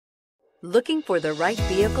Looking for the right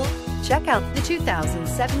vehicle? Check out the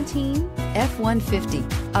 2017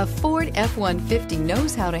 F-150. A Ford F-150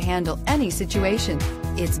 knows how to handle any situation.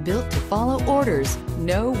 It's built to follow orders,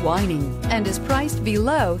 no whining, and is priced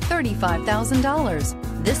below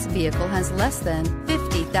 $35,000. This vehicle has less than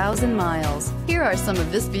 50,000 miles. Here are some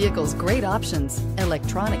of this vehicle's great options: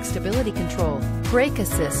 electronic stability control, brake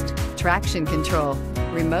assist, traction control,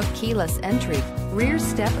 remote keyless entry, rear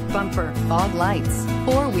step bumper, fog lights,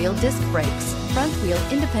 four-wheel disc brakes, front wheel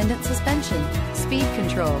independent suspension, speed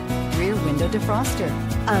control, rear window defroster.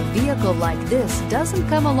 A vehicle like this doesn't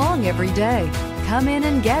come along every day. Come in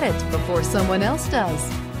and get it before someone else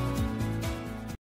does.